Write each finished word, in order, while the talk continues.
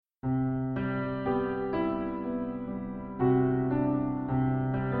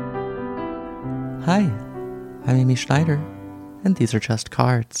Hi, I'm Amy Schneider, and these are just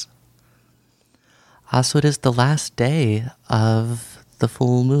cards. So it is the last day of the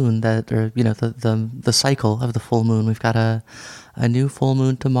full moon the cycle of the full moon. We've got a new full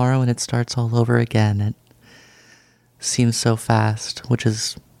moon tomorrow, and it starts all over again. It seems so fast, which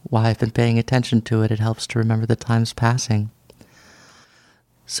is why I've been paying attention to it. It helps to remember the time's passing.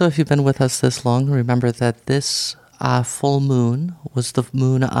 So if you've been with us this long, remember that this full moon was the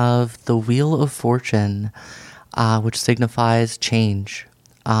moon of the Wheel of Fortune, which signifies change,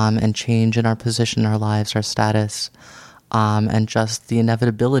 and change in our position, our lives, our status, and just the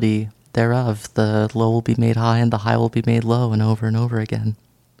inevitability thereof. The low will be made high and the high will be made low, and over again.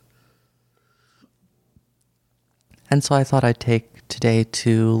 And so I thought I'd take today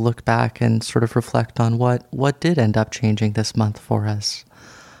to look back and sort of reflect on what did end up changing this month for us.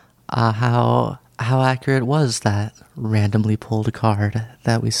 How accurate was that randomly pulled card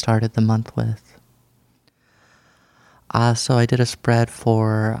that we started the month with. So I did a spread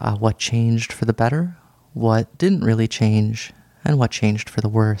for what changed for the better, what didn't really change, and what changed for the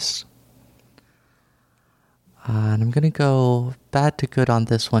worse. And I'm going to go bad to good on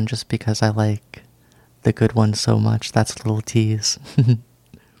this one just because I like the good one so much. That's a little tease.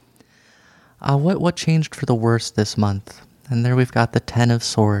 What changed for the worse this month? And there we've got the Ten of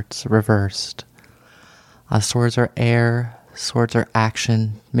Swords reversed. Swords are air, swords are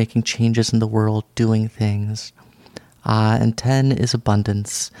action, making changes in the world, doing things. And 10 is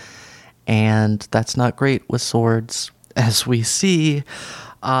abundance. And that's not great with swords. As we see,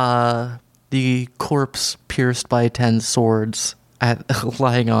 the corpse pierced by 10 swords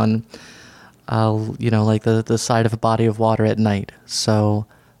lying on, like the side of a body of water at night. So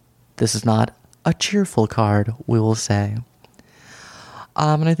this is not a cheerful card, we will say.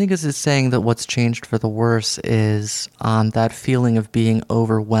 And I think it's saying that what's changed for the worse is that feeling of being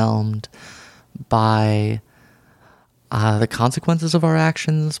overwhelmed by the consequences of our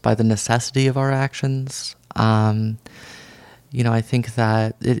actions, by the necessity of our actions. I think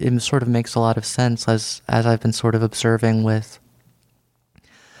that it sort of makes a lot of sense as I've been sort of observing with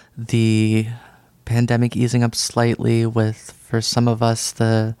the pandemic easing up slightly, with, for some of us,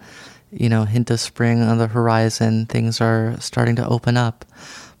 the hint of spring on the horizon. Things are starting to open up.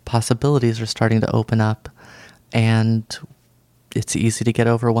 Possibilities are starting to open up. And it's easy to get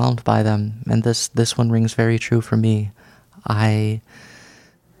overwhelmed by them. And this one rings very true for me. I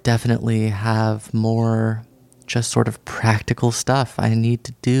definitely have more just sort of practical stuff I need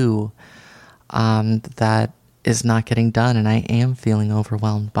to do that is not getting done, and I am feeling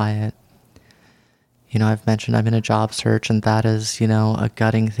overwhelmed by it. I've mentioned I'm in a job search, and that is, a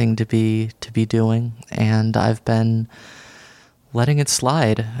gutting thing to be doing. And I've been letting it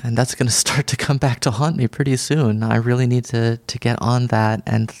slide, and that's going to start to come back to haunt me pretty soon. I really need to get on that,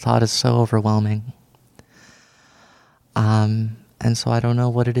 and the thought is so overwhelming. And so I don't know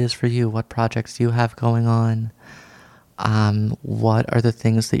what it is for you, what projects you have going on, what are the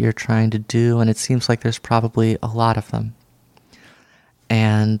things that you're trying to do, and it seems like there's probably a lot of them.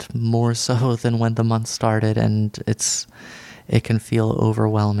 And more so than when the month started, and it can feel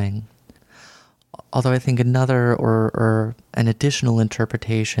overwhelming. Although I think another or an additional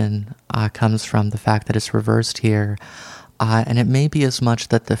interpretation comes from the fact that it's reversed here, and it may be as much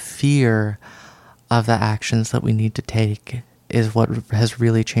that the fear of the actions that we need to take is what has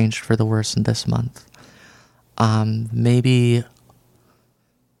really changed for the worse in this month. Maybe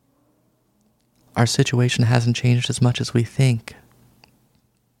our situation hasn't changed as much as we think.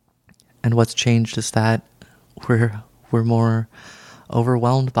 And what's changed is that we're more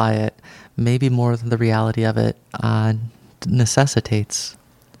overwhelmed by it, maybe more than the reality of it necessitates.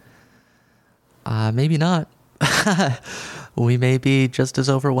 Maybe not. We may be just as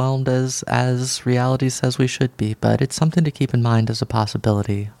overwhelmed as reality says we should be, but it's something to keep in mind as a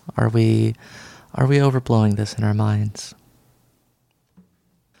possibility. Are we overblowing this in our minds?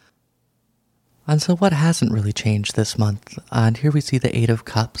 And so what hasn't really changed this month? And here we see the Eight of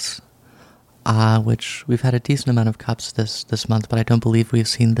Cups. Which we've had a decent amount of cups this month, but I don't believe we've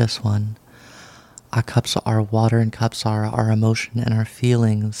seen this one. Cups are water, and cups are our emotion and our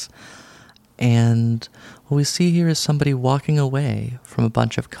feelings. And what we see here is somebody walking away from a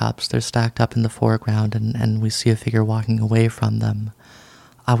bunch of cups. They're stacked up in the foreground, and we see a figure walking away from them,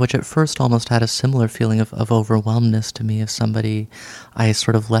 which at first almost had a similar feeling of overwhelmness to me. Of somebody, I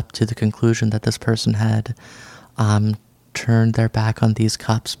sort of leapt to the conclusion that this person had turned their back on these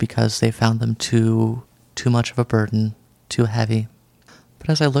cups because they found them too much of a burden, too heavy. But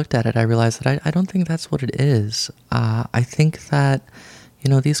as I looked at it, I realized that I don't think that's what it is. I think that,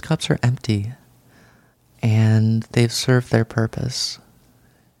 these cups are empty, and they've served their purpose.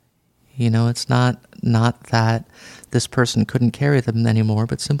 It's not that this person couldn't carry them anymore,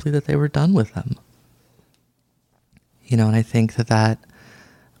 but simply that they were done with them. And I think that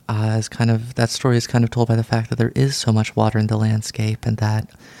is that story is kind of told by the fact that there is so much water in the landscape, and that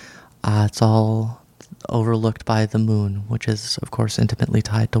it's all overlooked by the moon, which is, of course, intimately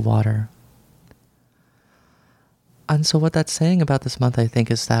tied to water. And so what that's saying about this month, I think,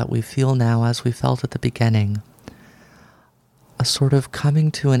 is that we feel now, as we felt at the beginning, a sort of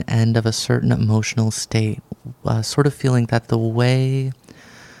coming to an end of a certain emotional state, sort of feeling that the way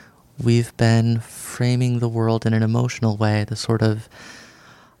we've been framing the world in an emotional way, the sort of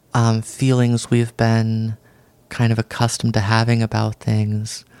feelings we've been kind of accustomed to having about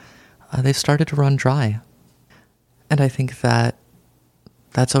things, they've started to run dry. And I think that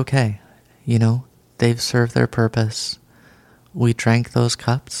that's okay. They've served their purpose. We drank those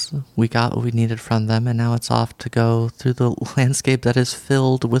cups, we got what we needed from them, and now it's off to go through the landscape that is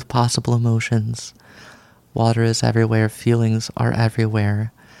filled with possible emotions. Water is everywhere, feelings are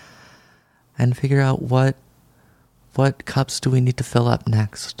everywhere. And figure out what cups do we need to fill up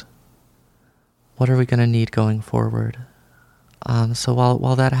next? What are we going to need going forward? So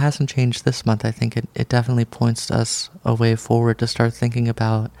while that hasn't changed this month, I think it definitely points us a way forward to start thinking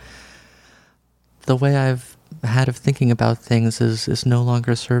about the way I've had of thinking about things is no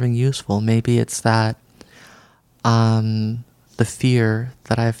longer serving useful. Maybe it's that the fear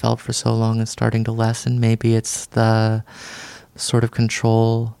that I felt for so long is starting to lessen. Maybe it's the sort of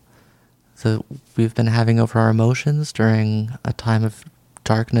control that we've been having over our emotions during a time of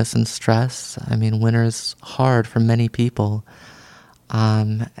darkness and stress. I mean, winter is hard for many people.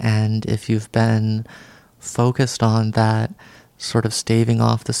 And if you've been focused on that, sort of staving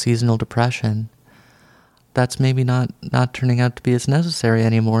off the seasonal depression, that's maybe not turning out to be as necessary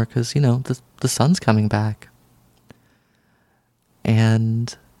anymore, because, the sun's coming back.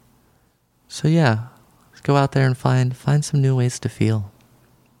 And so, yeah, let's go out there and find some new ways to feel.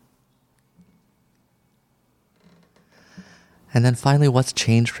 And then finally, what's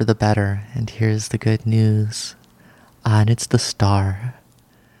changed for the better? And here's the good news. And it's the star.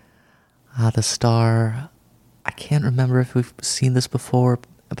 The star, I can't remember if we've seen this before,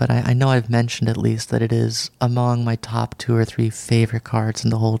 but I know I've mentioned at least that it is among my top 2 or 3 favorite cards in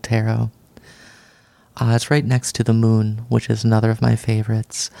the whole tarot. It's right next to the moon, which is another of my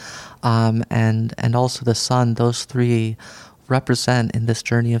favorites. And also the sun. Those 3 represent, in this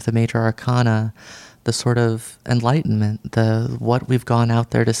journey of the major arcana, the sort of enlightenment, what we've gone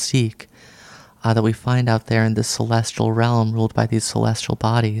out there to seek, that we find out there in this celestial realm ruled by these celestial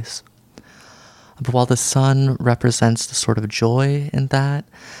bodies. But while the sun represents the sort of joy in that,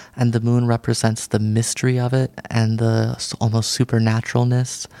 and the moon represents the mystery of it and the almost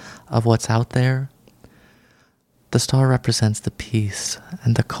supernaturalness of what's out there, the star represents the peace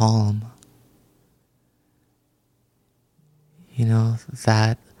and the calm.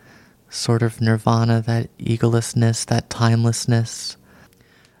 That sort of nirvana, that egolessness, that timelessness,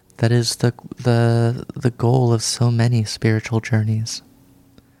 that is the goal of so many spiritual journeys.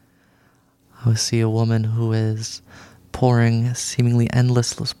 I see a woman who is pouring a seemingly endless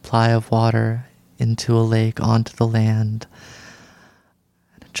supply of water into a lake onto the land.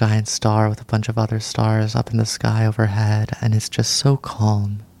 And a giant star with a bunch of other stars up in the sky overhead, and it's just so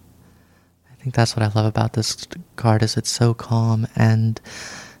calm. I think that's what I love about this card, is it's so calm, and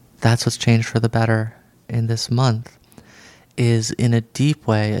that's what's changed for the better in this month, is in a deep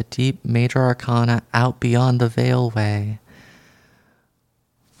way, a deep major arcana out beyond the veil way.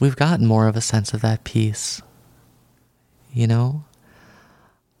 We've gotten more of a sense of that peace.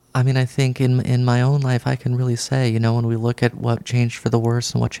 I mean, I think in my own life, I can really say, when we look at what changed for the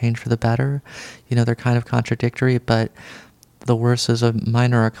worse and what changed for the better, they're kind of contradictory, but the worse is a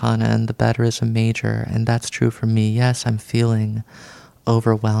minor arcana and the better is a major. And that's true for me. Yes, I'm feeling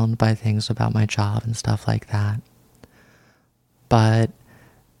overwhelmed by things about my job and stuff like that. But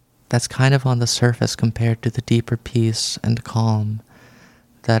that's kind of on the surface compared to the deeper peace and calm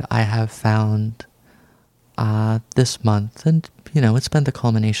that I have found this month. And, it's been the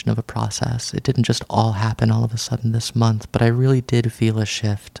culmination of a process. It didn't just all happen all of a sudden this month, but I really did feel a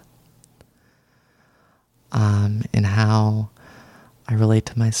shift in how I relate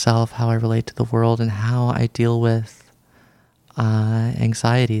to myself, how I relate to the world, and how I deal with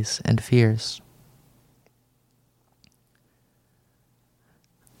anxieties and fears.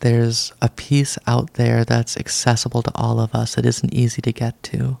 There's a peace out there that's accessible to all of us. It isn't easy to get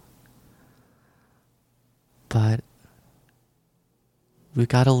to. But we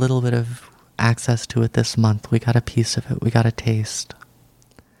got a little bit of access to it this month. We got a piece of it. We got a taste.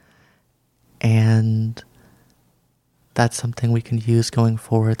 And that's something we can use going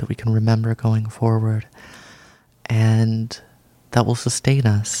forward, that we can remember going forward, and that will sustain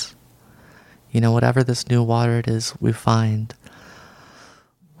us. Whatever this new water it is we find,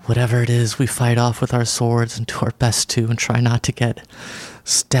 whatever it is we fight off with our swords and do our best to, and try not to get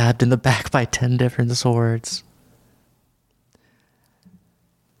stabbed in the back by 10 different swords.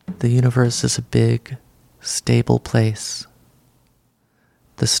 The universe is a big, stable place.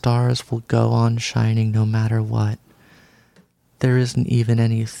 The stars will go on shining no matter what. There isn't even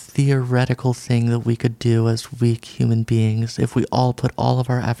any theoretical thing that we could do as weak human beings if we all put all of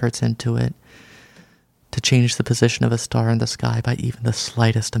our efforts into it to change the position of a star in the sky by even the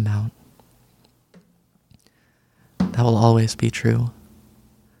slightest amount. That will always be true.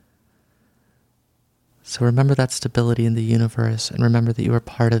 So remember that stability in the universe, and remember that you are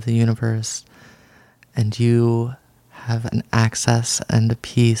part of the universe, and you have an access and a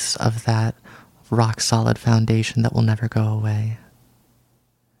piece of that rock-solid foundation that will never go away.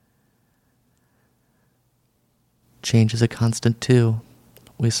 Change is a constant too.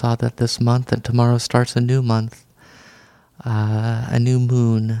 We saw that this month, and tomorrow starts a new month, a new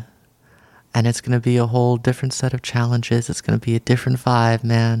moon, and it's going to be a whole different set of challenges. It's going to be a different vibe,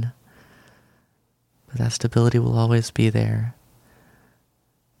 man. But that stability will always be there,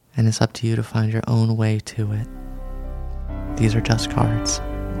 and it's up to you to find your own way to it. These are just cards.